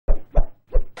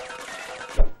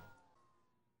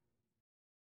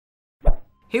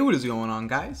Hey, what is going on,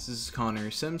 guys? This is Connor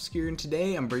Semscure, and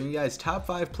today I'm bringing you guys top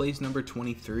 5 plays number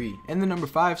 23. In the number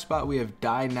 5 spot, we have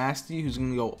Die Nasty, who's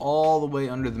going to go all the way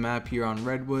under the map here on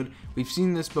Redwood. We've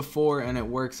seen this before, and it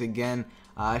works again.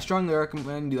 I strongly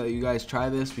recommend that you guys try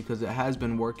this because it has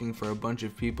been working for a bunch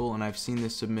of people, and I've seen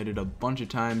this submitted a bunch of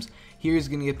times. Here's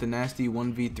going to get the Nasty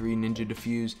 1v3 Ninja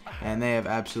Defuse, and they have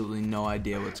absolutely no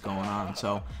idea what's going on.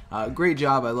 So, great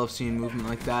job. I love seeing movement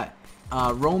like that.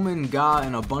 Roman Ga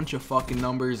and a bunch of fucking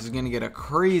numbers is going to get a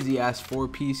crazy ass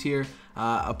 4-piece here.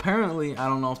 Apparently, I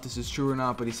don't know if this is true or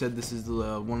not, but he said this is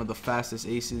one of the fastest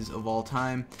aces of all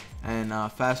time, and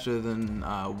faster than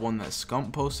one that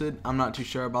Scump posted. I'm not too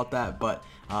sure about that, but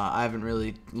I haven't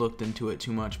really looked into it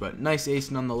too much, but nice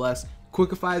ace nonetheless.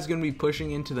 Quickify is going to be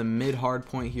pushing into the mid hard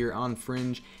point here on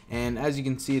Fringe, and as you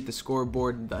can see at the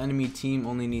scoreboard, the enemy team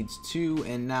only needs 2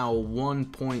 and now 1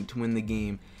 point to win the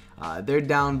game. They're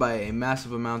down by a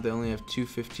massive amount. They only have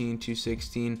 215,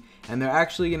 216, and they're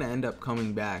actually going to end up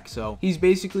coming back. So he's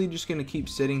basically just going to keep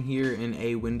sitting here in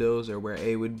A windows, or where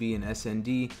A would be in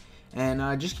SND,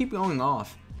 and just keep going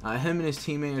off. Him and his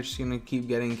teammate are just going to keep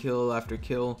getting kill after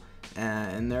kill,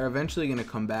 and they're eventually going to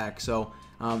come back. So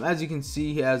as you can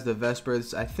see, he has the Vesper.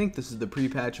 I think this is the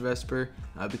pre-patch Vesper,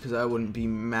 because I wouldn't be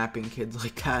mapping kids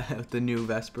like that with the new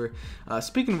Vesper.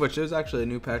 Speaking of which, there's actually a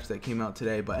new patch that came out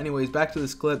today. But anyways, back to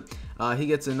this clip. He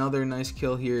gets another nice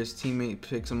kill here. His teammate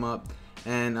picks him up,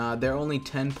 and they're only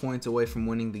 10 points away from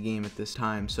winning the game at this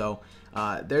time. So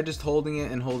they're just holding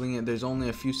it and holding it. There's only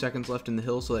a few seconds left in the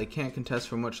hill, so they can't contest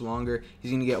for much longer.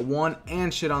 He's going to get one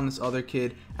and shit on this other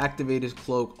kid, activate his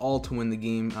cloak, all to win the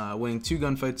game, winning 2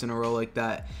 gunfights in a row like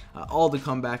that, all to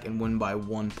come back and win by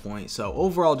 1 point. So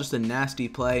overall, just a nasty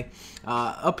play.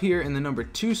 Up here in the number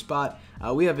 2 spot,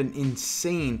 we have an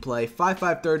insane play.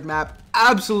 5-5 third map,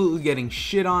 absolutely getting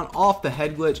shit on off the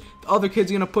head glitch. The other kid's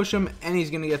going to push him, and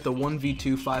he's going to get the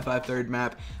 1v2 5-5 third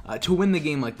map to win the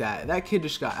game like that. That kid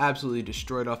just got absolutely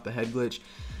destroyed off the head glitch.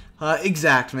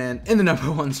 Exact, man, in the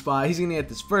number 1 spot. He's going to get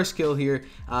this first kill here.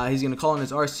 He's going to call in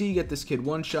his RC, get this kid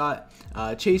one shot,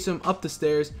 chase him up the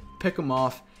stairs, pick him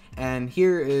off. And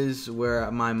here is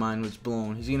where my mind was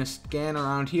blown. He's going to scan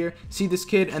around here, see this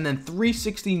kid, and then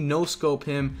 360 no-scope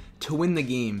him to win the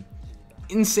game.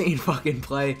 Insane fucking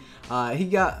play. He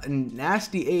got a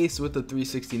nasty ace with the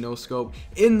 360 no-scope.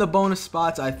 In the bonus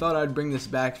spots, I thought I'd bring this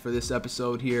back for this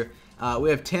episode here. We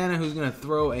have Tana, who's going to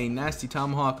throw a nasty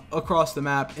tomahawk across the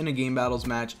map in a game battles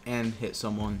match and hit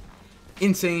someone.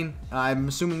 Insane. I'm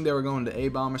assuming they were going to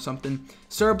A-bomb or something.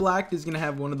 Sir Black is going to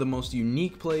have one of the most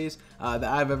unique plays that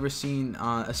I've ever seen,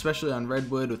 especially on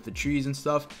Redwood with the trees and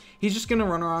stuff. He's just going to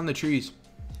run around the trees.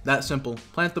 That simple.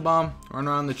 Plant the bomb, run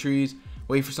around the trees,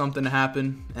 wait for something to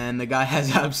happen, and the guy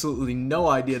has absolutely no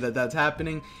idea that that's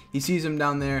happening. He sees him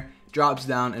down there, drops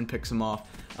down, and picks him off.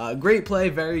 Great play,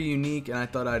 very unique, and I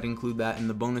thought I'd include that in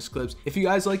the bonus clips. If you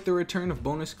guys like the return of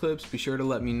bonus clips, be sure to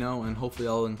let me know, and hopefully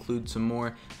I'll include some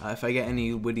more if I get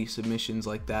any witty submissions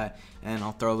like that, and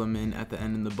I'll throw them in at the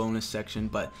end in the bonus section.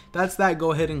 But that's that.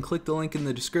 Go ahead and click the link in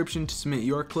the description to submit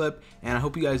your clip, and I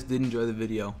hope you guys did enjoy the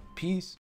video. Peace.